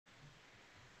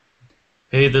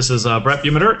Hey, this is Brett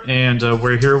Bumeter, and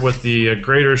we're here with the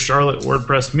Greater Charlotte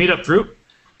WordPress Meetup group.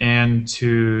 And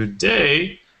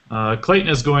today, Clayton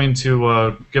is going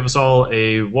to give us all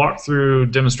a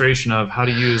walkthrough demonstration of how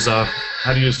to use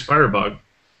Firebug.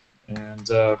 And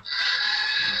my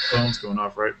phone's going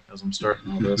off right as I'm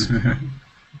starting all this.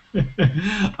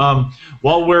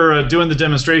 While we're doing the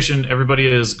demonstration, everybody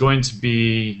is going to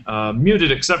be muted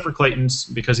except for Clayton's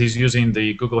because he's using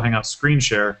the Google Hangout screen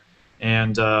share.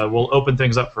 And we'll open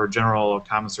things up for general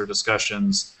comments or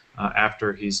discussions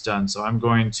after he's done. So I'm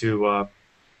going to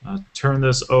turn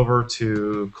this over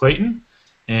to Clayton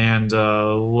and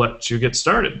let you get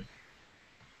started.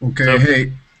 Okay, so,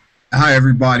 hey, hi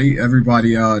everybody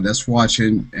that's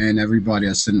watching and everybody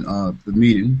that's in the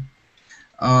meeting.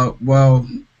 Well,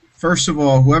 first of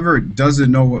all, whoever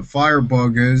doesn't know what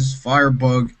Firebug is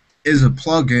a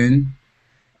plugin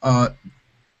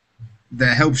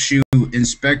that helps you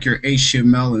inspect your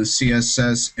HTML and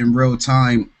CSS in real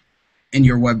time in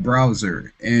your web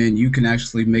browser, and you can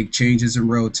actually make changes in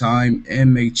real time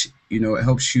and it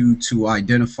helps you to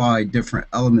identify different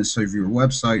elements of your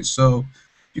website so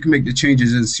you can make the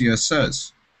changes in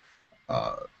CSS.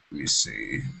 Let me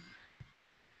see.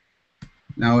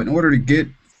 Now, in order to get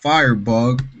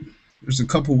Firebug, there's a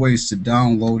couple ways to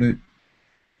download it.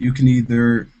 You can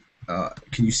either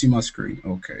can you see my screen?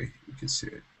 Okay, you can see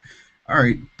it.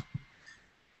 Alright,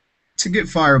 to get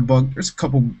Firebug, there's a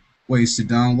couple ways to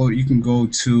download. You can go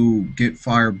to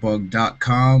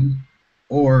getfirebug.com,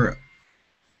 or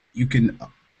you can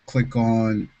click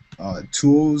on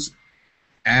Tools,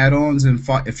 Add-ons, and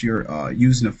if you're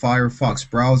using a Firefox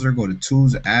browser, go to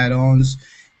Tools, Add-ons,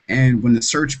 and when the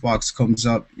search box comes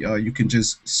up, you can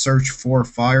just search for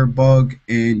Firebug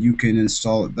and you can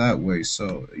install it that way.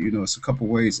 So it's a couple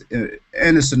ways, and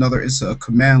it's a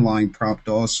command line prompt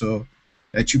also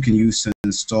that you can use to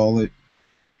install it.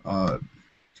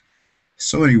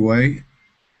 So anyway,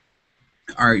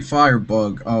 all right,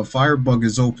 Firebug. Firebug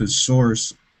is open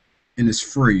source and it's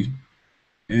free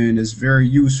and it's very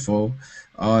useful.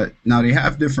 Now they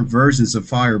have different versions of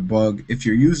Firebug. If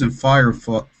you're using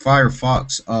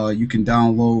Firefox, you can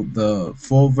download the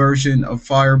full version of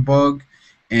Firebug,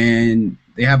 and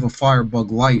they have a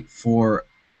Firebug Lite for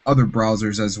other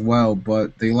browsers as well,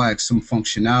 but they lack some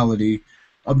functionality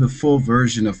of the full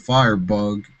version of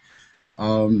Firebug.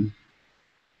 Some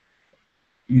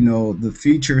of the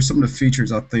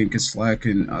features I think it's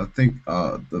lacking. I think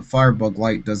the Firebug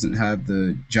Lite doesn't have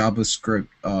the JavaScript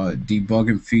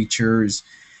debugging features,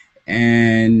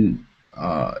 and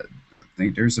I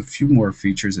think there's a few more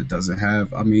features it doesn't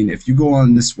have. I mean, if you go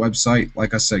on this website,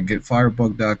 like I said,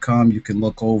 getfirebug.com, you can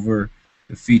look over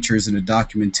the features and the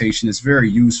documentation. It's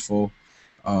very useful.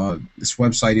 This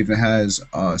website even has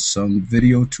some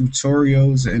video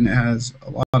tutorials, and it has a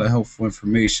lot of helpful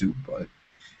information. But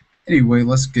anyway,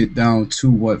 let's get down to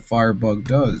what Firebug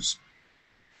does.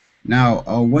 Now,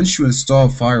 once you install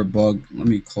Firebug, let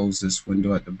me close this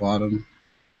window at the bottom.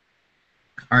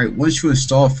 Alright, once you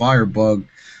install Firebug,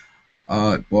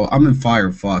 well, I'm in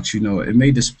Firefox, it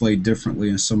may display differently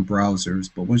in some browsers,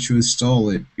 but once you install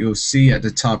it, you'll see at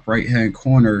the top right hand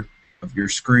corner of your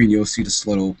screen, you'll see this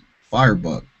little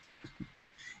Firebug,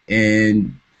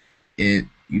 and if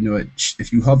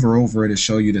you hover over it, it'll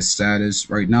show you the status.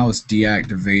 Right now it's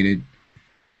deactivated.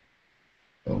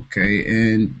 Okay,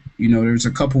 and there's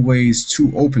a couple ways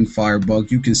to open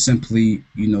Firebug. You can simply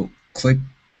click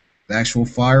the actual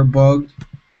Firebug,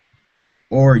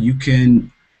 or you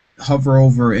can hover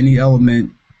over any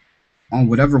element on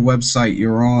whatever website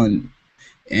you're on,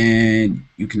 and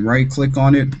you can right click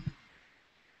on it,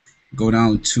 go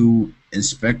down to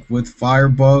Inspect with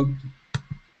Firebug.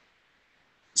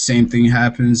 Same thing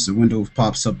happens, the window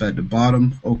pops up at the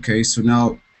bottom. Okay, so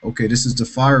now, this is the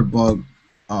Firebug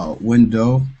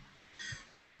window.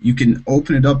 You can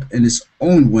open it up in its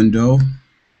own window,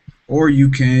 or you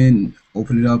can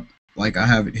open it up like I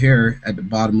have it here at the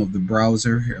bottom of the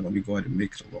browser. Here, let me go ahead and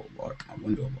make it my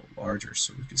window a little larger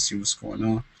so we can see what's going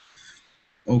on.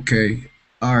 Okay,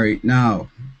 alright, now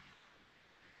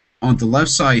on the left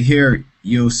side here,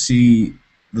 you'll see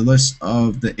the list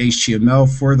of the HTML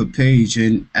for the page,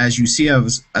 and as you see,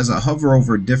 as I hover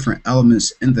over different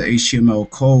elements in the HTML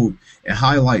code, it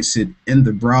highlights it in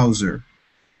the browser.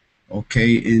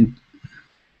 Okay, and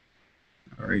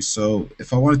alright, so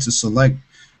if I wanted to select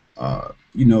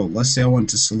let's say I want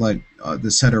to select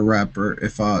this header wrapper.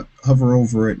 If I hover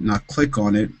over it and I click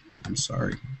on it,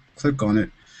 click on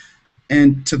it,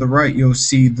 and to the right you'll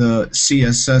see the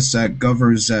CSS that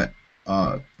governs that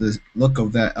the look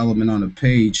of that element on the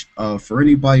page. For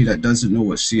anybody that doesn't know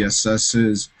what CSS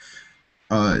is,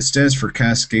 it stands for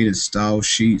Cascaded Style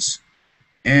Sheets,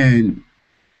 and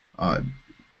Uh,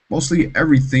 Mostly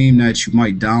every theme that you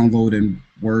might download in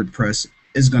WordPress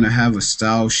is going to have a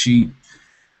style sheet.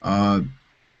 Uh,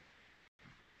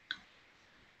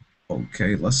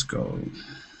 okay, let's go.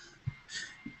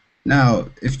 Now,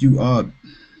 if you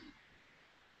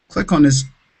click on this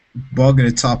bug in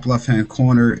the top left hand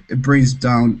corner, it brings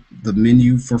down the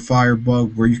menu for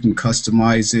Firebug where you can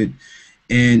customize it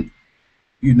and,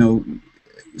 you know,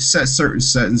 set certain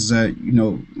settings that,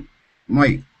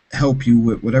 might help you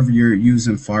with whatever you're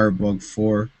using Firebug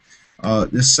for.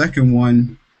 The second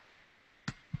one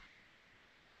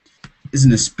is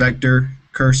an inspector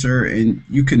cursor, and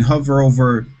you can hover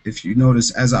over, if you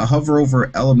notice, as I hover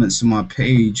over elements on my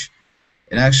page,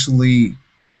 it actually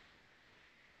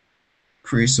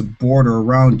creates a border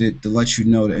around it to let you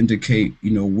know, to indicate,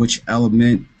 which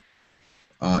element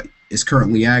uh, is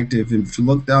currently active. And if you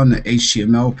look down the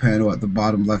HTML panel at the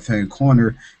bottom left hand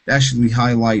corner, it actually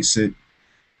highlights it,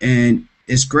 and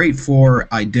it's great for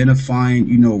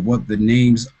identifying, what the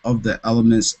names of the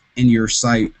elements in your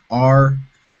site are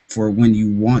for when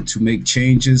you want to make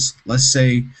changes. Let's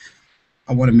say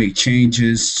I want to make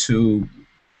changes to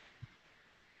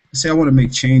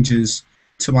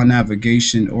my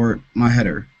navigation or my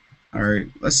header. All right,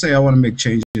 let's say I want to make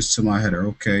changes to my header.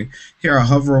 Okay, here I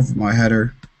hover over my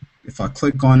header. If I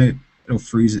click on it, it'll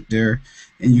freeze it there,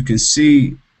 and you can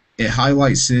see it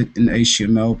highlights it in the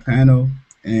HTML panel,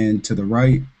 and to the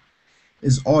right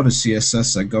is all the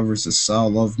CSS that governs the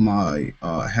style of my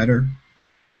header.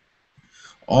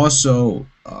 Also,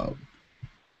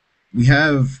 we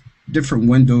have different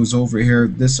windows over here.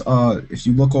 This, if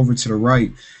you look over to the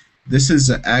right, this is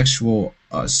the actual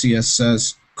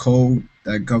CSS code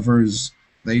that governs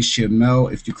the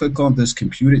HTML. If you click on this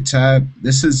computed tab,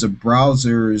 this is the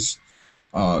browser's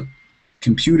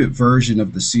computed version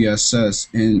of the CSS,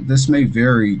 and this may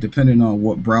vary depending on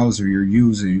what browser you're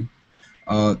using.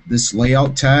 This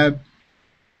layout tab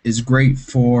is great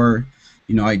for,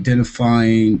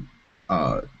 identifying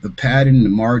the padding, the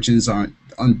margins on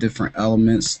different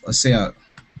elements. Let's see.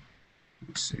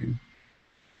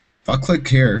 If I click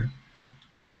here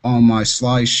on my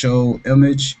slideshow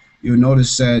image, you'll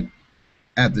notice that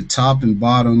at the top and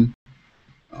bottom,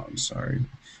 oh, I'm sorry,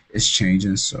 it's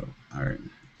changing. So, all right.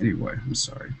 Anyway, I'm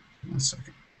sorry. 1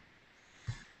 second.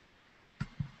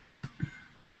 Let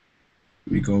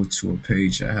me go to a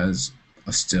page that has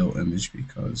a still image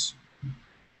because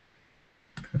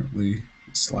apparently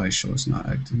the slideshow is not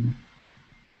acting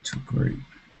too great.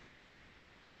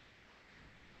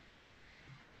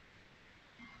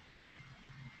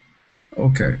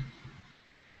 Okay.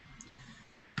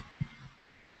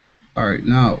 All right,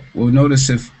 now we'll notice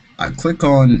if I click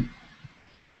on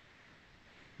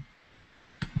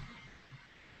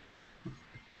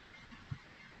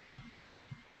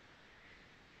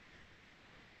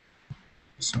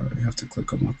sorry, I have to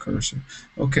click on my cursor.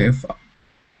 Okay, if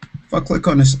I click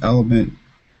on this element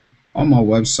on my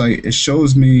website, it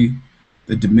shows me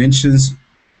the dimensions,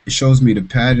 it shows me the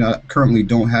padding. I currently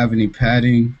don't have any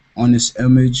padding on this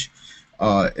image.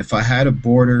 If I had a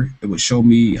border, it would show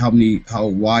me how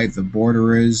wide the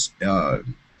border is,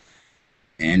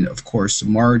 and of course the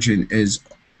margin is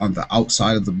on the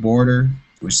outside of the border,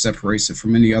 which separates it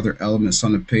from any other elements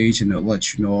on the page, and it'll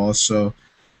let you know also.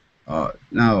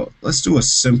 Now let's do a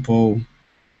simple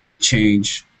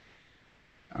change.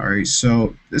 All right,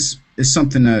 so this is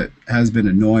something that has been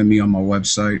annoying me on my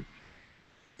website,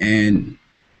 and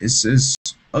it's this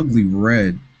ugly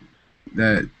red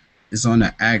that is on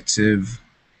the active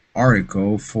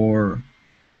article for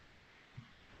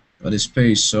this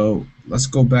page. So let's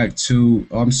go back to,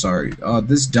 oh, I'm sorry,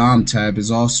 this DOM tab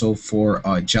is also for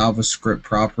JavaScript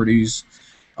properties.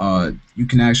 You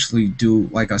can actually do,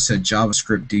 like I said,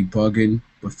 JavaScript debugging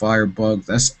with Firebug.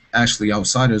 That's actually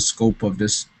outside of the scope of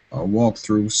this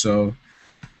walkthrough, so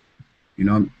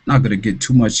I'm not going to get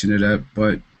too much into that,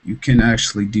 but you can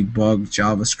actually debug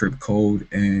JavaScript code,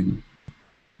 and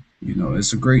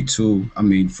it's a great tool, I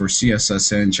mean, for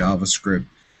CSS and JavaScript.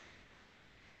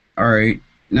 All right,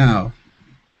 now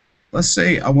let's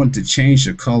say I want to change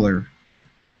the color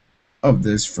of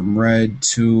this from red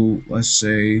to, let's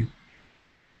say,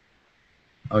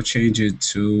 I'll change it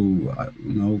to,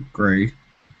 gray.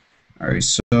 All right,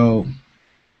 so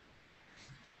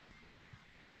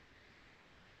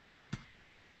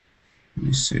let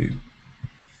me see.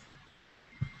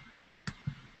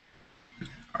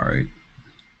 All right,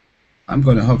 I'm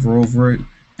going to hover over it,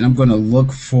 and I'm going to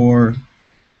look for,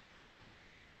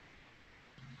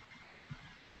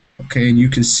 okay, and you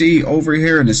can see over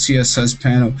here in the CSS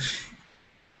panel,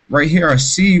 right here, I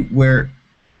see where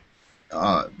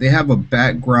they have a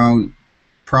background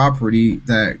property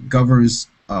that governs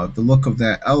the look of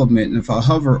that element. And if I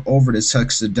hover over this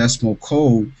hexadecimal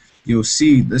code, you'll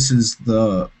see this is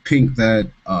the pink that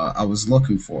I was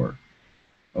looking for.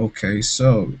 Okay,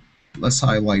 so let's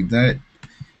highlight that,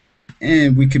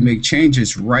 and we can make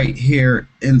changes right here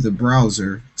in the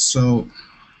browser. So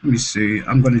let me see,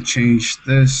 I'm going to change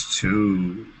this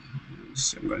to,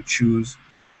 I'm going to choose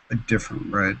a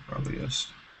different red, probably yes.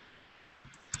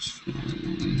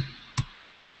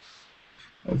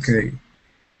 Okay,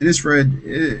 and this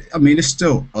red, I mean, it's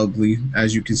still ugly,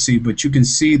 as you can see, but you can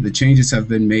see the changes have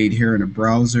been made here in the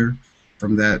browser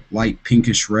from that light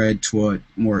pinkish red to a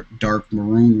more dark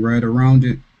maroon red around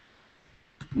it.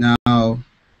 Now,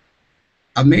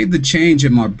 I made the change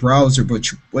in my browser, but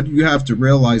what you have to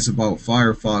realize about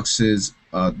Firefox is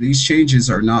these changes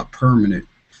are not permanent.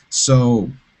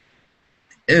 So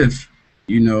if,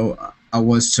 I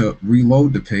was to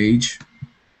reload the page,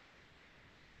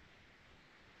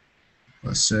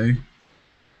 let's say,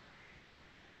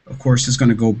 of course, it's going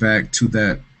to go back to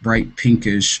that bright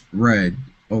pinkish red.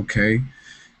 Okay,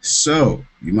 so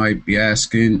you might be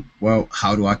asking, well,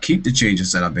 how do I keep the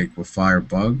changes that I make with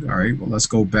Firebug? All right, well, let's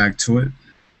go back to it.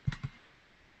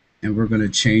 And we're going to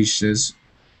change this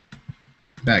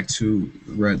back to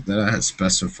the red that I had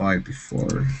specified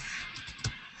before.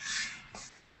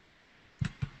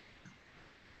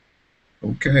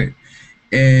 Okay,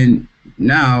 and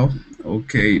now,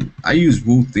 okay, I use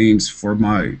iThemes for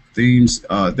my themes.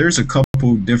 There's a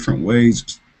couple different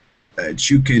ways that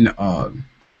you can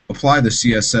apply the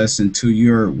CSS into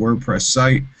your WordPress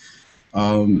site.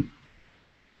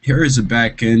 Here is a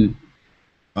backend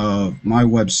of my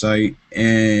website,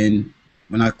 and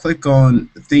when I click on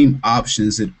the theme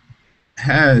options, it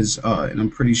has, and I'm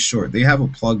pretty sure they have a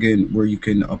plugin where you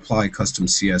can apply custom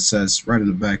CSS right in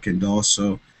the backend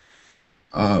also.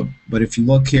 But if you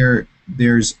look here,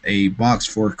 there's a box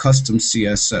for custom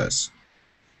CSS.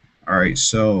 All right,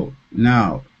 so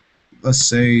now let's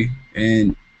say,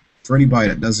 and for anybody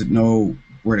that doesn't know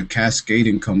where the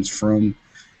cascading comes from,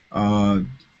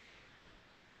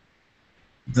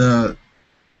 the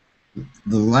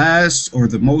last or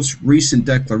the most recent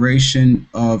declaration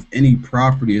of any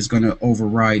property is going to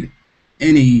override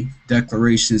any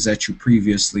declarations that you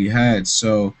previously had.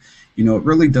 So, it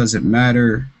really doesn't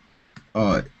matter,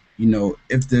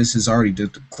 if this is already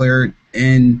declared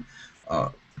in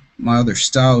my other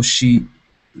style sheet,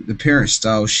 the parent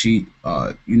style sheet,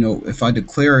 if I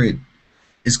declare it,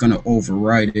 it's going to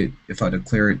override it if I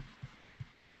declare it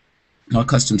a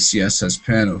custom CSS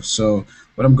panel. So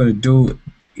what I'm going to do,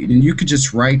 and you could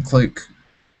just right click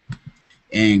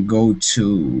and go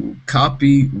to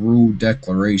copy rule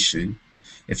declaration.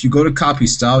 If you go to copy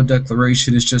style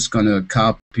declaration, it's just going to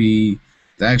copy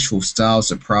the actual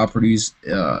styles of properties.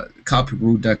 Copy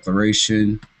rule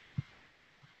declaration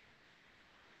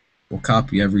will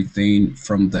copy everything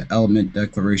from the element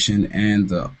declaration and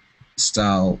the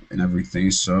style and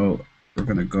everything. So we're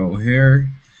going to go here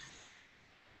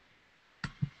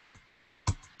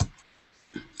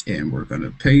and we're going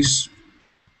to paste.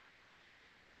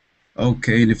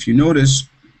 Okay, and if you notice,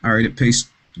 all right, it pastes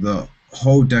the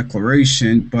whole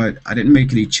declaration, but I didn't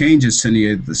make any changes to any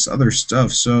of this other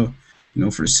stuff. So,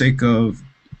 for the sake of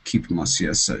keeping my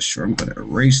CSS short, I'm going to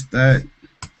erase that,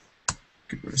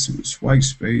 get rid of some of this white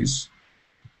space,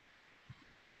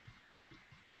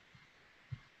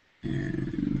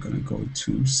 and I'm going to go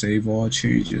to save all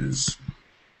changes.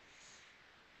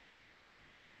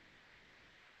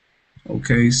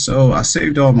 Okay, so I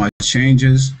saved all my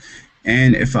changes,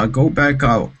 and if I go back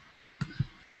out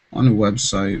on the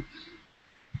website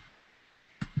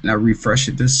and I refresh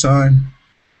it this time,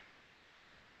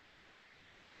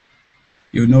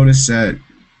 you'll notice that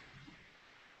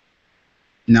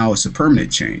now it's a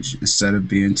permanent change instead of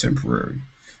being temporary.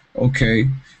 Okay,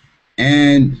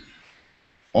 and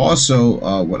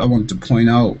also what I wanted to point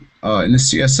out, in the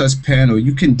CSS panel,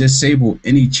 you can disable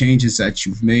any changes that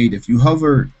you've made. If you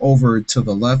hover over to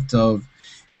the left of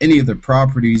any of the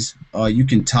properties, you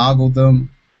can toggle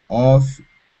them off.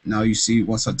 Now you see,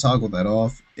 once I toggle that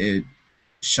off, it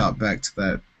shot back to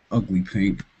that ugly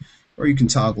pink, or you can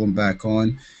toggle them back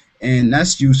on. And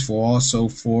that's useful also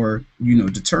for,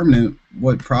 determining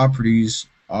what properties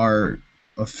are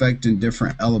affecting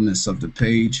different elements of the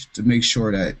page to make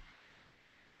sure that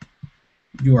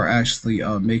you are actually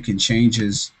making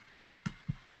changes.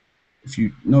 If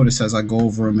you notice, as I go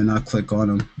over them and I click on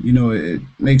them, it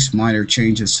makes minor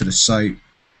changes to the site,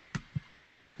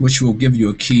 which will give you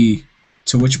a key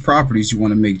to which properties you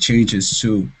want to make changes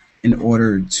to in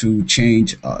order to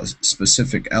change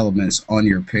specific elements on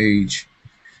your page.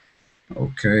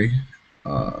 Okay,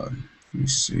 let me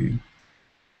see.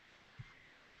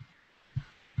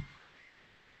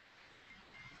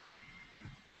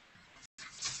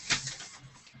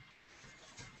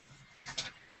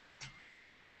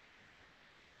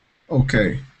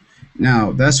 Okay,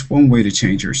 now that's one way to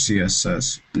change your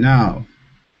CSS. Now,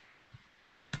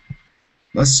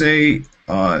 let's say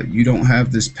you don't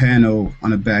have this panel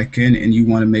on the back end and you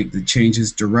want to make the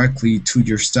changes directly to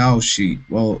your style sheet.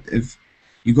 Well, if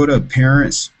you go to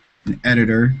Appearance and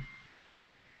Editor,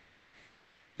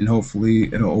 and hopefully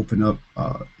it'll open up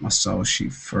my style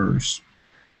sheet first.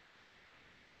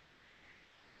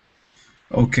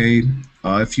 Okay,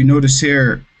 if you notice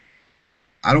here,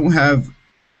 I don't have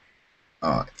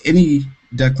any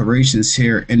declarations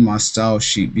here in my style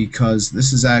sheet because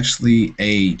this is actually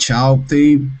a child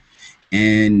theme,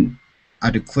 and I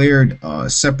declared a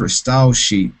separate style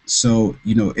sheet, so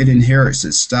it inherits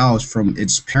its styles from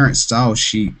its parent style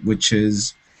sheet, which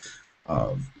is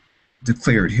uh,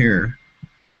 declared here.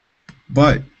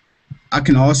 But I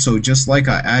can also, just like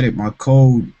I added my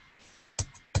code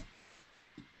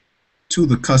to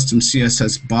the custom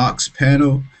CSS box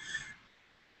panel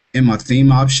in my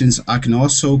theme options, I can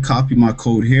also copy my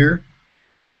code here,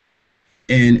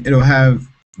 and it'll have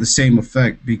the same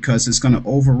effect because it's going to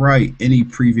overwrite any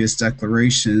previous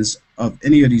declarations of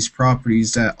any of these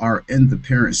properties that are in the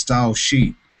parent style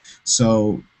sheet.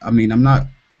 So, I mean, I'm not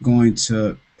going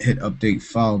to hit update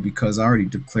file because I already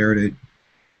declared it.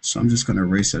 So I'm just going to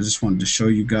erase it. I just wanted to show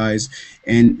you guys.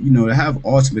 And, to have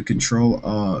ultimate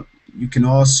control, you can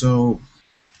also,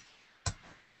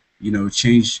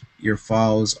 change your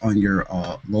files on your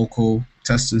local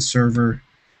testing server,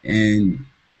 and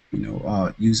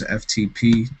use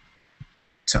FTP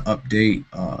to update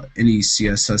any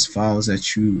CSS files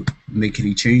that you make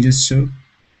any changes to.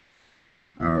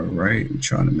 All right, I'm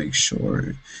trying to make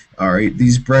sure. All right,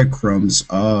 these breadcrumbs,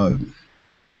 let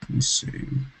me see.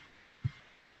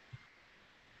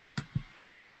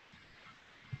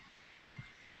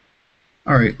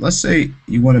 All right, let's say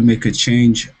you want to make a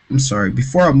change. I'm sorry,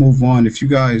 before I move on, if you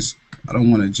guys, I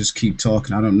don't want to just keep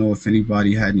talking. I don't know if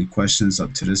anybody had any questions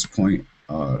up to this point.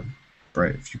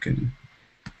 Brett, if you can.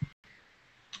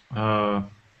 I'm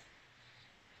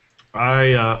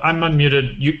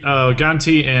unmuted. You,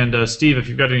 Ganti and Steve, if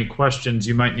you've got any questions,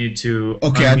 you might need to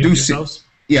Okay, unmute I do yourselves. see.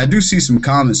 Yeah, I do see some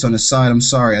comments on the side. I'm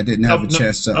sorry, I didn't have a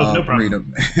chance to No read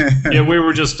problem. them. Yeah, we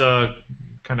were just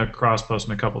kind of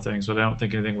cross-posting a couple things, but I don't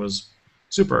think anything was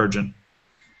super urgent.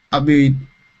 I mean,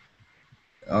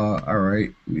 all right.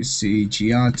 Let me see.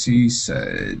 Gianti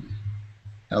said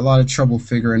had a lot of trouble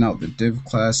figuring out the div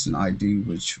class and ID,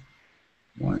 which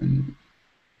one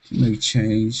he may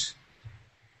change.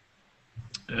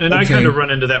 And I kind Okay. of run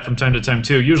into that from time to time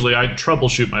too. Usually, I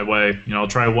troubleshoot my way. I'll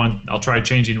try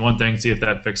changing one thing, see if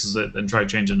that fixes it, then try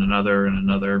changing another and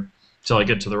another till I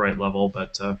get to the right level.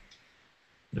 But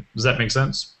does that make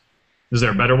sense? Is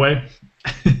there a better way?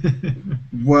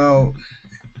 Well,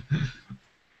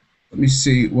 let me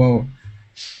see. Well,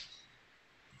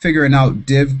 figuring out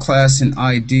div class and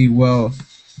ID. Well,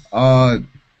 uh,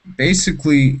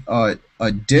 basically, a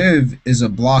div is a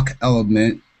block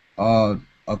element.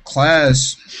 A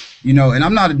class, and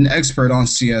I'm not an expert on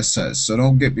CSS, so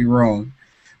don't get me wrong.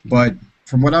 But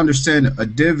from what I understand, a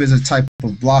div is a type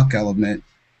of block element.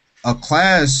 A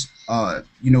class,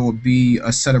 would be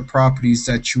a set of properties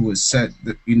that you would set,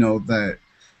 that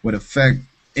would affect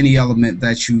any element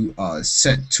that you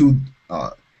set to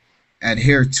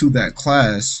adhere to that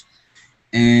class.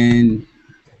 And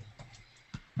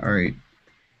all right,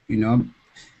 you know,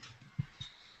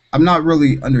 I'm not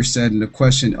really understanding the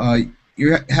question.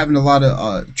 You're having a lot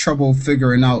of trouble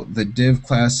figuring out the div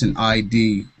class and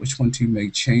ID, which one to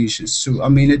make changes to. I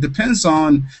mean, it depends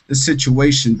on the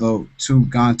situation, though, too,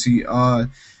 Ganti.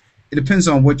 It depends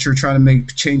on what you're trying to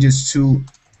make changes to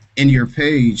in your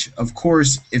page. Of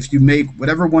course, if you make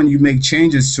whatever one you make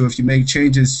changes to, if you make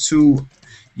changes to,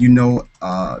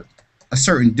 a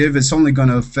certain div, it's only going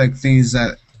to affect things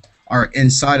that are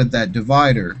inside of that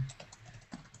divider.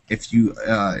 If you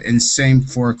and same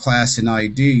for class and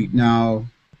ID. Now,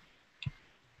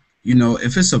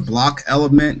 if it's a block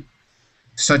element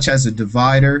such as a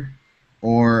divider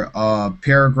or a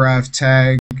paragraph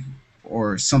tag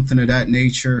or something of that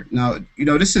nature. Now,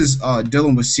 this is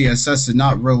dealing with CSS and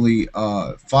not really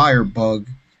Firebug,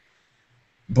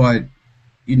 but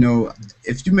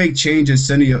if you make changes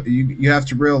to any, you have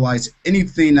to realize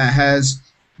anything that has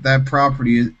that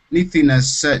property, anything that's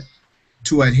set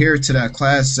to adhere to that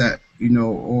class that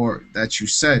or that you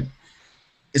set,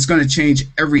 it's going to change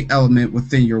every element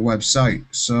within your website.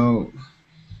 So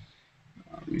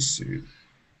let me see.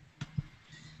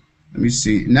 Let me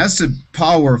see. And that's the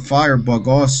power of Firebug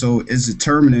also, is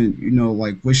determining,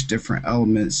 like which different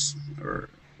elements, or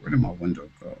where did my window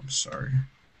go? I'm sorry.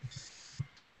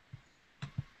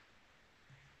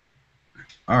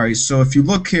 All right, so if you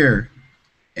look here,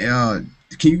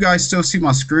 Can you guys still see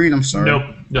my screen? I'm sorry.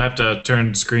 Nope. You'll have to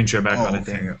turn screen share back on, Oh, I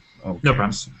think. okay. No Okay.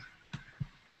 problem. So,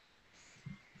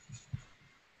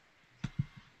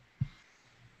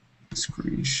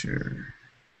 screen share.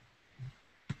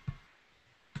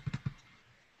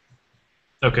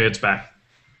 Okay, it's back.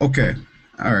 Okay.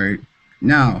 All right.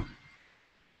 Now,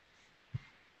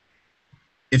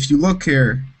 if you look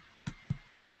here,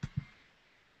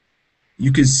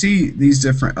 you can see these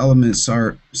different elements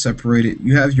are separated.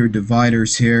 You have your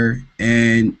dividers here,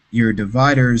 and your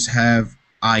dividers have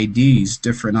IDs,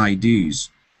 different IDs.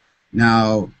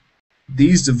 Now,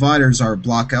 these dividers are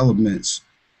block elements,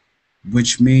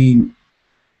 which mean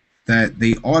that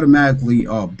they automatically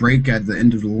break at the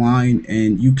end of the line,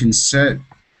 and you can set,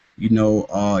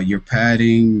 your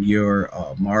padding, your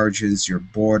margins, your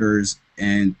borders,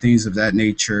 and things of that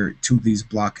nature to these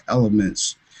block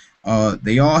elements.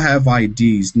 They all have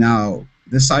IDs. Now,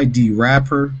 this ID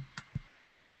wrapper,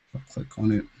 I'll click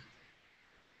on it.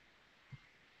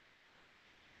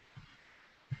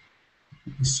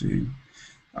 Let me see.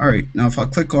 All right, now if I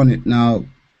click on it now,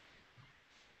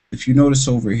 if you notice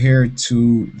over here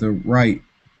to the right,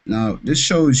 now this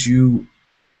shows you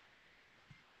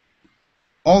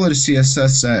all of the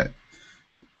CSS that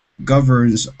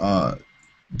governs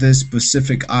this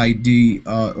specific ID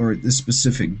or this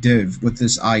specific div with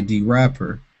this ID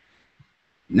wrapper.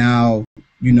 Now,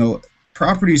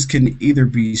 properties can either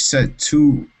be set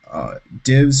to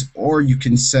divs, or you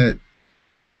can set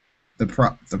the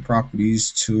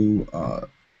properties to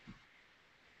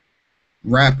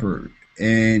wrapper.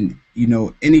 And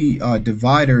any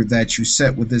divider that you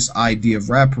set with this ID of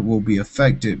wrapper will be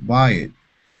affected by it.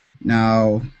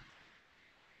 Now,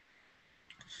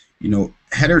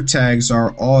 header tags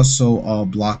are also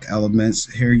block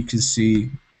elements. Here you can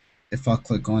see, if I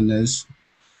click on this,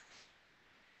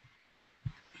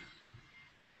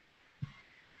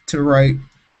 to the right,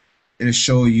 it'll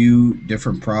show you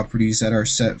different properties that are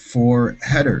set for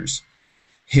headers.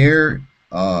 Here,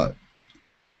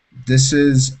 this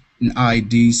is an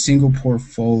ID single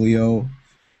portfolio,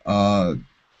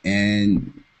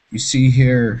 and you see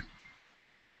here,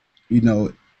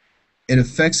 it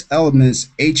affects elements,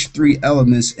 H3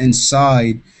 elements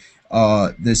inside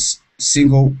this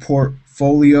single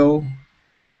portfolio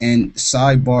and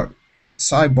sidebar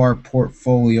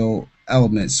portfolio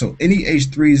elements. So any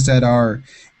H3s that are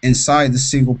inside the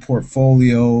single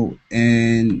portfolio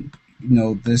and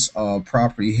this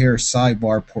property here,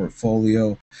 sidebar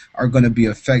portfolio, are going to be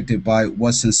affected by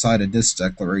what's inside of this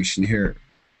declaration here.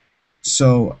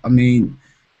 So I mean,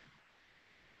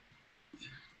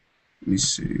 let me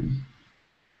see.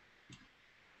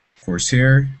 Of course,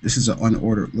 here this is an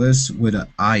unordered list with an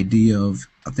ID of,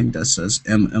 I think that says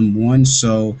MM1.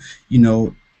 So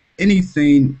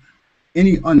anything,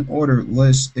 any unordered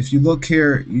list, if you look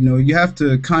here, you have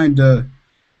to kind of,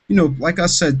 like I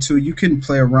said too, you can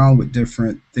play around with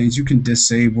different things. You can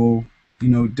disable,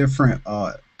 different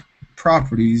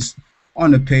properties on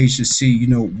the page to see,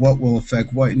 what will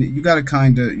affect what. And you got to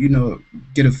kind of,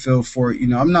 get a feel for it.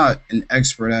 I'm not an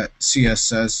expert at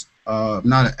CSS. I'm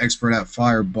not an expert at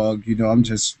Firebug. I'm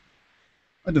just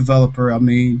a developer. I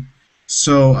mean,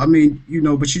 so I mean,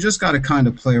 but you just got to kind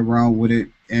of play around with it,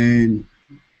 and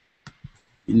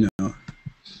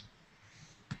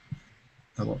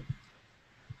hello.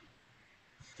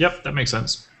 Yep, that makes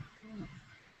sense.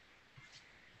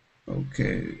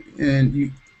 Okay,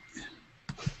 and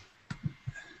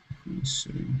let's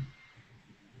see.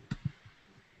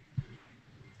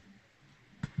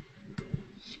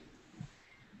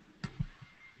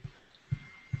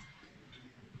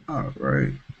 All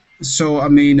right. So I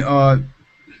mean, I'm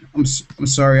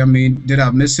sorry. I mean, did I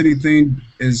miss anything?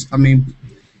 Steve,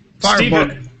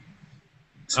 Firebug.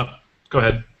 oh, go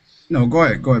ahead. No, go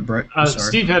ahead, Brett. I'm sorry.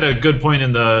 Steve had a good point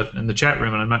in the chat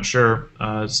room, and I'm not sure.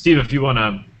 Steve, if you want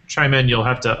to chime in, you'll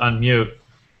have to unmute.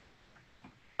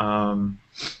 To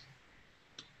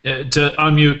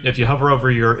unmute, if you hover over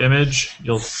your image,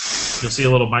 you'll see a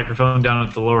little microphone down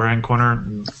at the lower hand corner.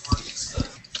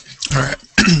 All right.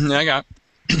 Yeah, I got.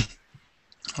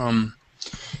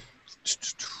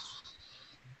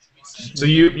 So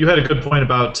you had a good point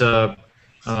about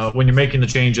when you're making the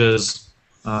changes,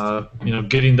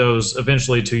 getting those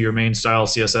eventually to your main style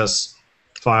CSS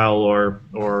file, or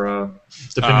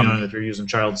depending on if you're using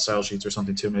child style sheets or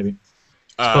something too, maybe.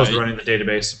 As opposed to running the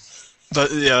database.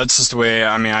 Yeah, that's just the way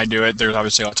I do it. There's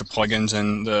obviously lots of plugins,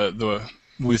 and the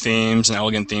iThemes and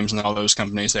Elegant Themes and all those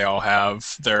companies, they all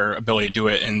have their ability to do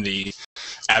it in the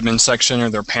admin section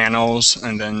or their panels,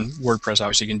 and then WordPress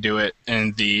obviously can do it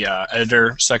in the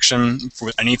editor section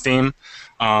for any theme.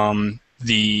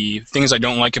 The things I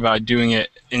don't like about doing it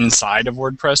inside of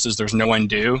WordPress is there's no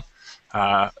undo.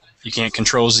 You can't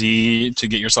Control Z to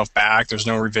get yourself back. There's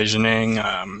no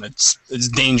revisioning. It's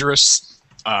dangerous.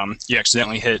 You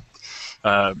accidentally hit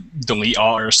delete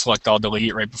all or select all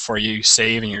delete right before you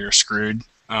save, and you're screwed.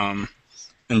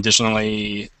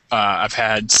 Additionally, I've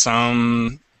had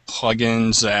some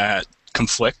plugins that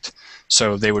conflict,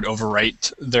 so they would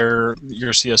overwrite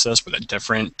your CSS with a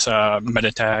different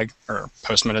meta tag or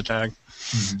post meta tag.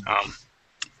 Mm-hmm.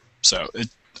 So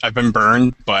I've been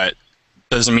burned, but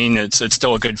doesn't mean it's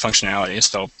still a good functionality. It's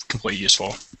still completely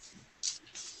useful.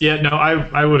 Yeah, no,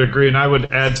 I would agree, and I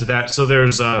would add to that. So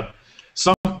there's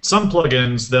some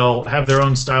plugins, they'll have their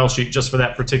own style sheet just for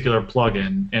that particular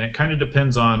plugin, and it kind of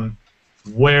depends on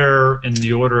where in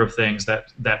the order of things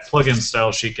that plugin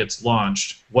style sheet gets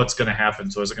launched, what's going to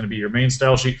happen. So is it going to be your main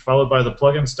style sheet followed by the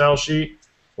plugin style sheet,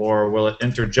 or will it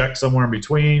interject somewhere in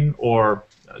between, or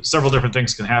several different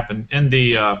things can happen. In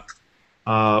the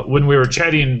when we were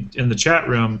chatting in the chat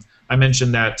room, I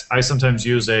mentioned that I sometimes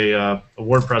use a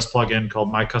WordPress plugin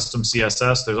called My Custom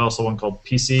CSS. There's also one called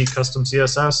PC Custom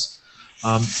CSS.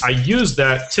 I use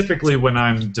that typically when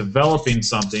I'm developing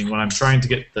something, when I'm trying to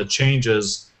get the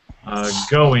changes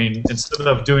going. Instead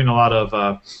of doing a lot of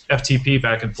FTP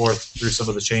back and forth through some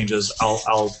of the changes,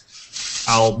 I'll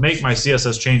make my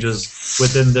CSS changes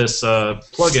within this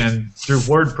plugin through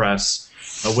WordPress,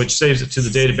 which saves it to the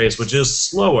database, which is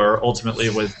slower ultimately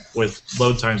with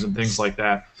load times and things like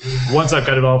that. Once I've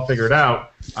got it all figured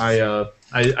out, I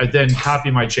then copy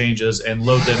my changes and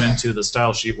load them into the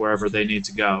style sheet wherever they need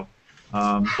to go.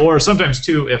 Or sometimes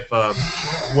too, if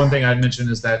one thing I'd mention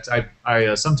is that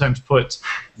I sometimes put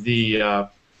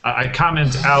I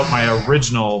comment out my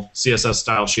original CSS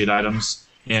style sheet items,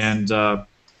 and but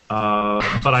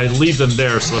I leave them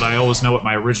there so that I always know what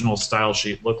my original style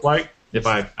sheet looked like. If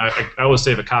I always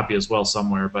save a copy as well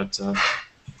somewhere, but a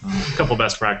couple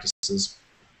best practices.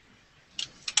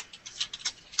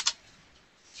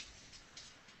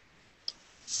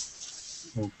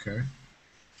 Okay.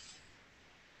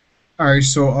 All right,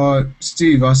 so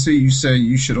Steve, I see you say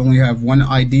you should only have one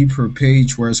ID per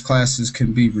page, whereas classes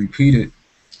can be repeated.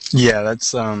 Yeah, that's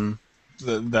to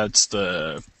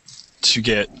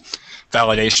get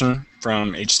validation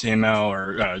from HTML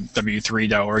or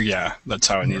w3.org. Yeah, that's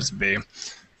how it needs to be.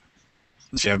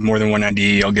 If you have more than one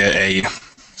ID, you'll get a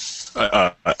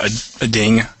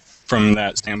ding from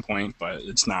that standpoint, but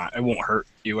it won't hurt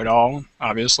you at all.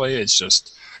 Obviously, it's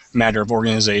just a matter of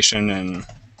organization and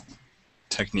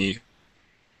technique.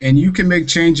 And you can make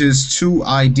changes to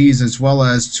IDs as well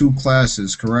as to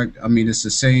classes, correct? I mean, it's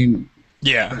the same.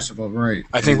 Yeah. First of all, right.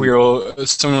 I think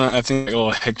I think a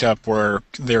little hicked up where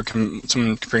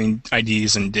someone comparing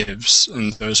IDs and divs,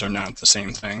 and those are not the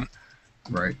same thing.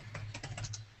 Right.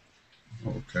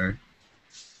 Okay.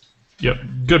 Yep.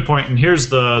 Good point. And here's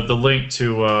the link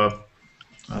to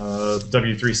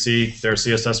W3C, their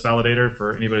CSS validator,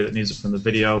 for anybody that needs it from the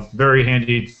video. Very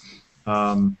handy.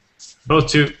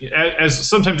 Both to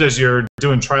sometimes as you're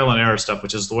doing trial and error stuff,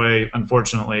 which is the way,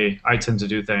 unfortunately, I tend to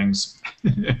do things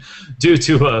due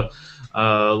to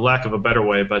a lack of a better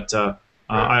way. But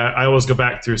I always go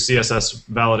back through CSS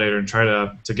validator and try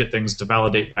to get things to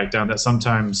validate back down. That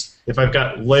sometimes, if I've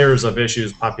got layers of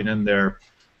issues popping in there,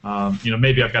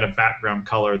 maybe I've got a background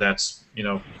color that's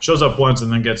shows up once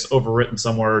and then gets overwritten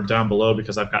somewhere down below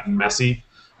because I've gotten messy.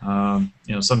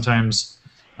 Sometimes.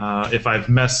 If I've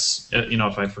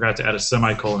if I forgot to add a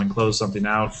semicolon and close something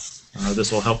out,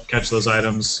 this will help catch those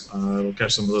items. It'll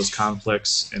catch some of those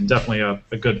conflicts, and definitely a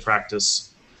good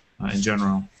practice in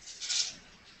general.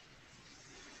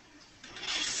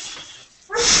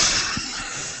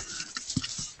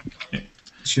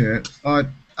 Chat. I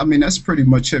mean, that's pretty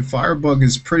much it. Firebug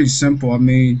is pretty simple. I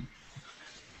mean,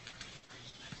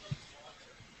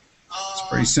 it's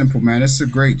pretty simple, man. It's a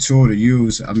great tool to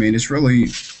use. I mean, it's really.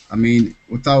 I mean,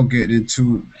 without getting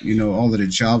into all of the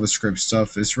JavaScript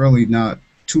stuff, it's really not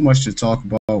too much to talk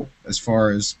about as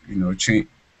far as inspecting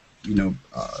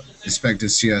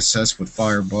CSS with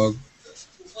Firebug.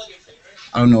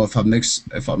 I don't know if I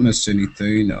missed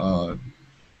anything. You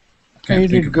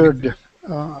did good.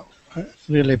 I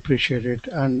really appreciate it.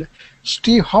 And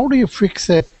Steve, how do you fix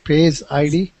a page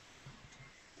ID?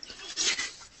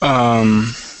 I'm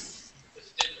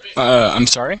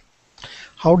sorry.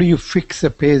 How do you fix a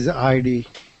page ID?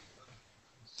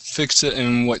 Fix it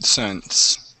in what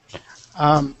sense?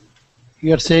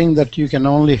 You're saying that you can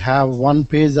only have one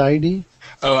page ID?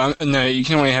 Oh, no, you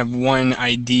can only have one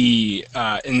ID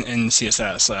in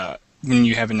CSS. When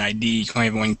you have an ID, you can only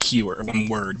have one keyword, one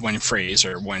word, one phrase,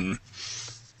 or one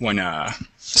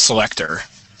selector.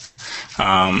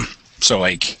 So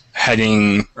like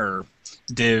heading or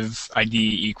div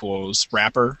ID equals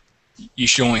wrapper, you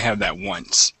should only have that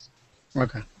once.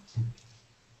 Okay.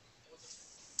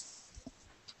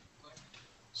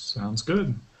 Sounds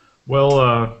good. Well,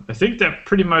 I think that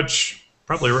pretty much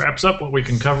probably wraps up what we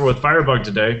can cover with Firebug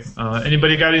today.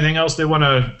 Anybody got anything else they want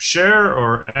to share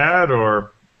or add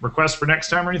or request for next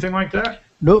time or anything like that?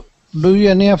 Do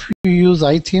any of you use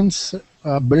iThemes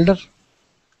builder?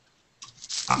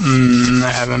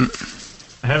 I haven't.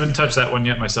 I haven't touched that one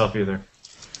yet myself either.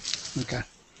 Okay.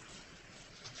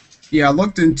 Yeah, I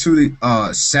looked into the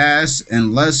SAS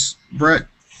and less, Brett.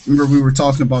 Remember we were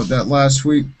talking about that last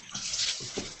week?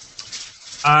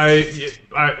 I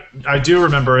do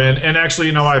remember, and actually,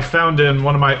 you know, I found in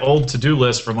one of my old to-do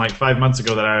lists from like 5 months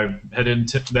ago that I had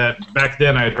that back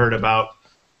then I had heard about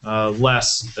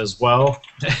less as well,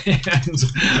 and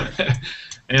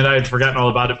I had forgotten all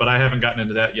about it, but I haven't gotten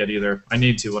into that yet either. I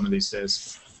need to one of these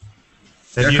days.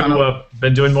 Have you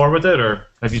been doing more with it, or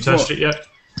have you touched it yet?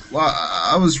 Well,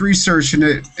 I was researching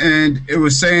it, and it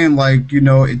was saying like, you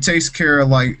know, it takes care of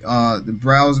like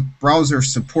the browser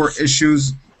support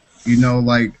issues. You know,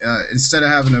 like instead of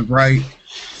having to write,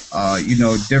 you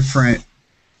know, different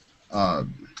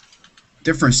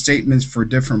statements for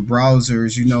different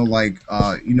browsers. You know, like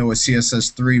you know, with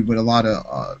CSS3 with a lot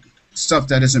of stuff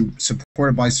that isn't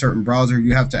supported by certain browsers,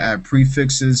 you have to add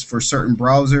prefixes for certain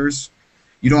browsers.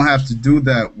 You don't have to do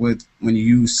that with when you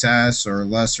use SAS or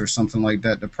less or something like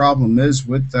that. The problem is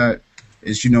with that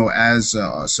is, you know, as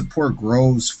support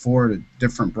grows for the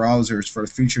different browsers, for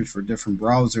the features for different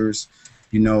browsers,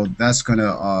 you know, that's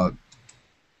gonna,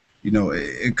 you know,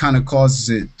 it kind of causes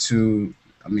it to,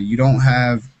 I mean, you don't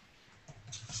have,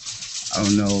 I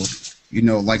don't know, you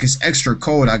know, like it's extra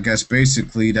code, I guess,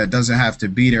 basically, that doesn't have to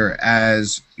be there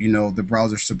as, you know, the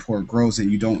browser support grows, and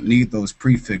you don't need those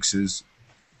prefixes.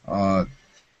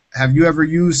 Have you ever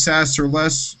used SAS or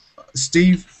less,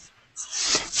 Steve?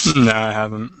 No, I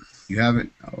haven't. You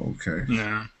haven't? Oh, okay.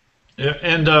 No. Yeah,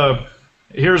 and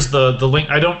here's the link.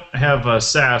 I don't have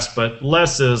SAS, but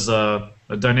less is a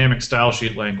dynamic style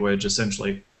sheet language,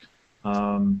 essentially.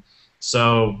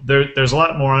 So there's a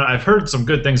lot more. I've heard some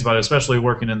good things about it, especially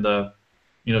working in the,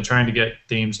 you know, trying to get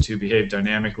themes to behave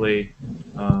dynamically.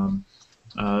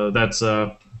 That's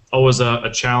always a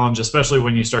challenge, especially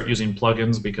when you start using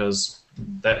plugins, because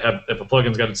if a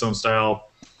plugin's got its own style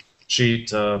sheet,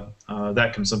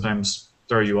 that can sometimes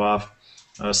throw you off.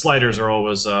 Sliders are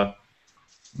always the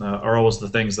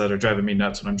things that are driving me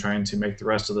nuts when I'm trying to make the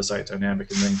rest of the site dynamic,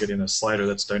 and then getting a slider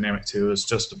that's dynamic too is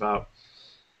just about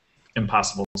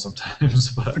impossible sometimes.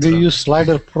 But, do you use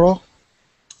Slider Pro?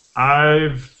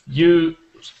 I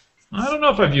don't know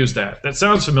if I've used that. That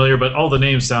sounds familiar, but all the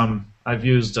names sound. I've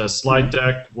used Slide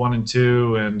Deck 1 and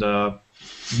 2 and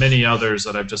many others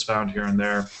that I've just found here and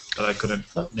there that I couldn't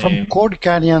name. From Code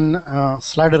Canyon,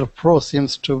 Slider Pro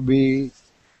seems to be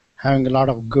having a lot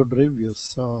of good reviews.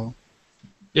 So,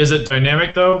 is it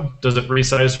dynamic though? Does it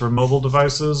resize for mobile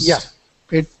devices? yeah,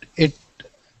 it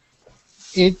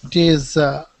is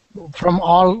from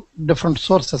all different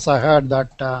sources. I heard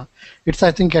that it's,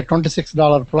 I think, a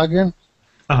 $26 plugin,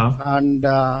 and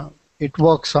it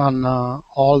works on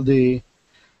all the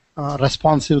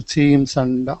responsive themes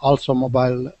and also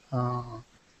mobile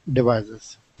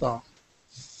devices. So.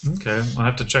 Okay, I'll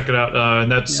have to check it out.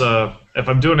 And that's if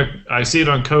I'm doing I see it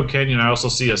on Code Canyon. I also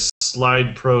see a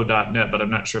slidepro.net, but I'm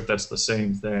not sure if that's the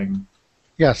same thing.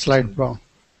 Yeah, Slide Pro.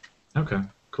 Okay,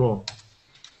 cool.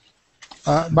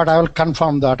 But I will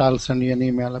confirm that. I'll send you an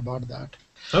email about that.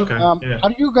 Okay. Yeah.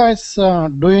 Are you guys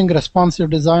doing responsive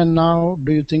design now?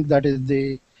 Do you think that is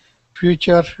the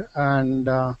future? And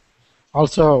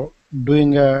also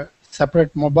doing a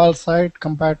separate mobile site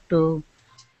compared to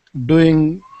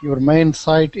doing your main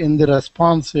site in the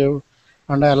responsive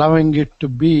and allowing it to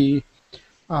be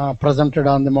presented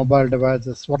on the mobile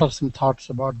devices? What are some thoughts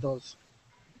about those?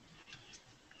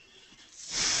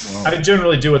 Wow. I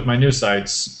generally do with my new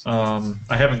sites. I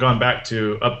haven't gone back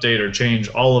to update or change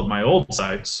all of my old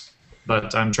sites,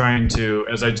 but I'm trying to,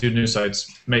 as I do new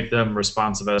sites, make them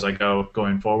responsive as I go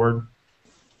going forward.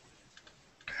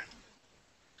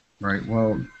 Right.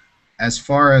 Well, as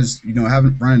far as, you know,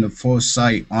 having running a full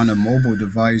site on a mobile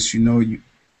device, you know,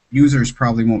 users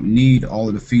probably won't need all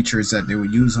of the features that they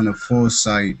would use on a full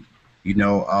site, you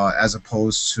know, as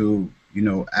opposed to, you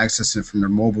know, accessing from their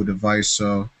mobile device.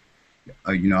 So,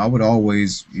 you know, I would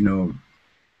always, you know,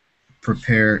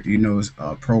 prepare, you know,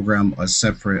 program a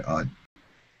separate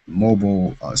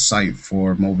mobile site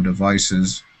for mobile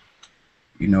devices,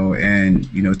 you know,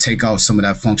 and, you know, take out some of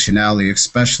that functionality,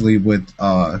 especially with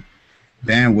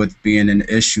bandwidth being an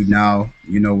issue now,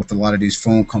 with a lot of these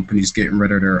phone companies getting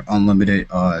rid of their unlimited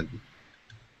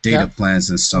data plans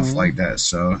and stuff like that.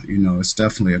 So, it's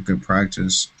definitely a good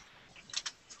practice.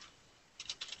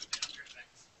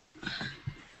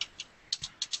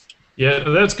 Yeah,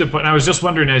 that's a good point. I was just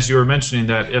wondering, as you were mentioning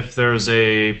that, if there's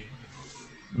a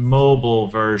mobile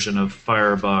version of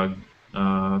Firebug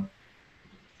for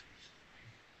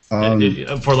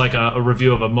like a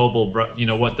review of a mobile,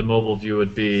 what the mobile view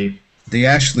would be. They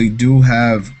actually do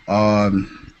have a,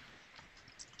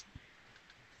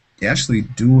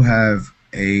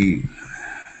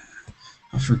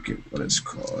 I forget what it's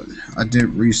called. I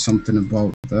did read something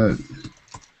about that.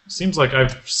 Seems like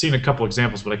I've seen a couple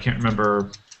examples, but I can't remember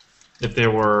if they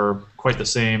were quite the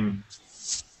same.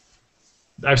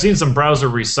 I've seen some browser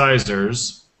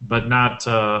resizers, but not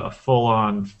a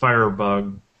full-on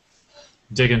Firebug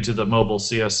dig into the mobile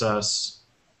CSS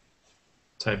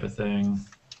type of thing.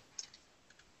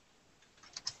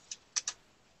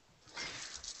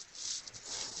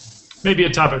 Maybe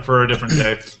a topic for a different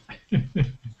day. I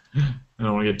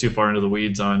don't want to get too far into the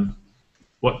weeds on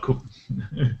what cool.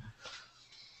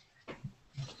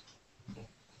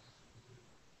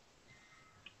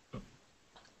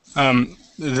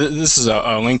 This is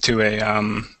a link to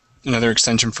another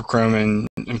extension for Chrome and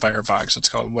Firefox. It's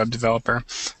called Web Developer,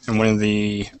 and when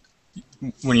you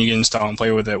get installed and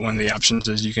play with it, one of the options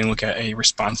is you can look at a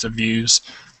responsive views,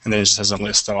 and then it just has a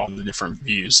list of all the different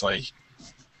views, like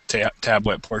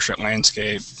tablet portrait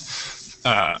landscape,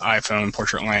 iPhone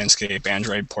portrait landscape,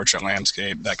 Android portrait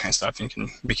landscape, that kind of stuff. You can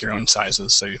make your own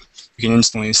sizes, so you can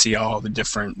instantly see all the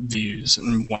different views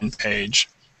in one page.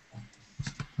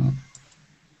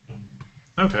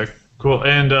 Okay, cool.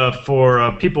 And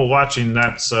for people watching,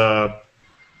 that's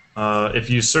if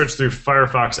you search through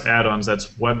Firefox add-ons,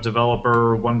 that's Web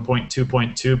Developer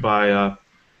 1.2.2 by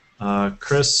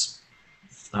Chris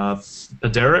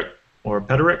Pederick.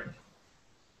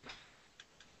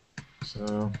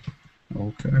 So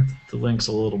okay, the link's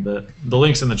the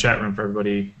link's in the chat room for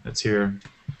everybody that's here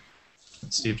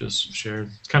that Steve just shared.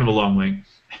 It's kind of a long link.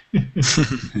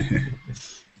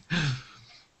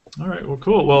 All right, well,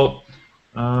 cool. Well,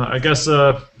 I guess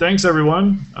thanks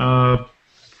everyone.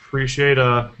 Appreciate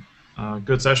a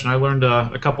good session. I learned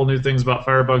a couple new things about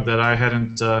Firebug that I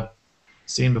hadn't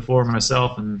seen before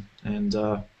myself, and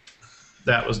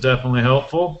that was definitely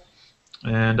helpful.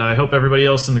 And I hope everybody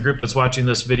else in the group that's watching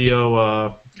this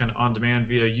video kind of on demand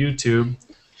via YouTube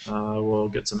will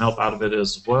get some help out of it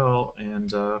as well.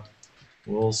 And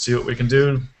we'll see what we can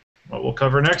do, what we'll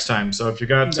cover next time. So if you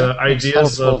got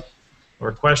ideas or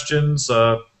questions,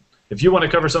 if you want to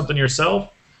cover something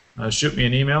yourself, shoot me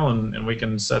an email and we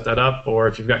can set that up. Or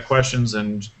if you've got questions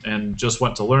and just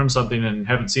want to learn something and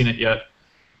haven't seen it yet,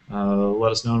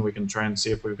 let us know and we can try and see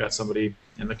if we've got somebody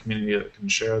in the community that can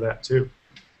share that too.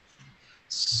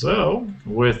 So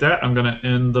with that, I'm going to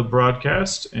end the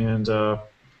broadcast, and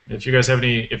if you guys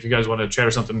want to chat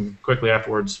or something quickly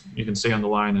afterwards, you can stay on the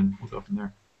line and we'll go from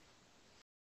there.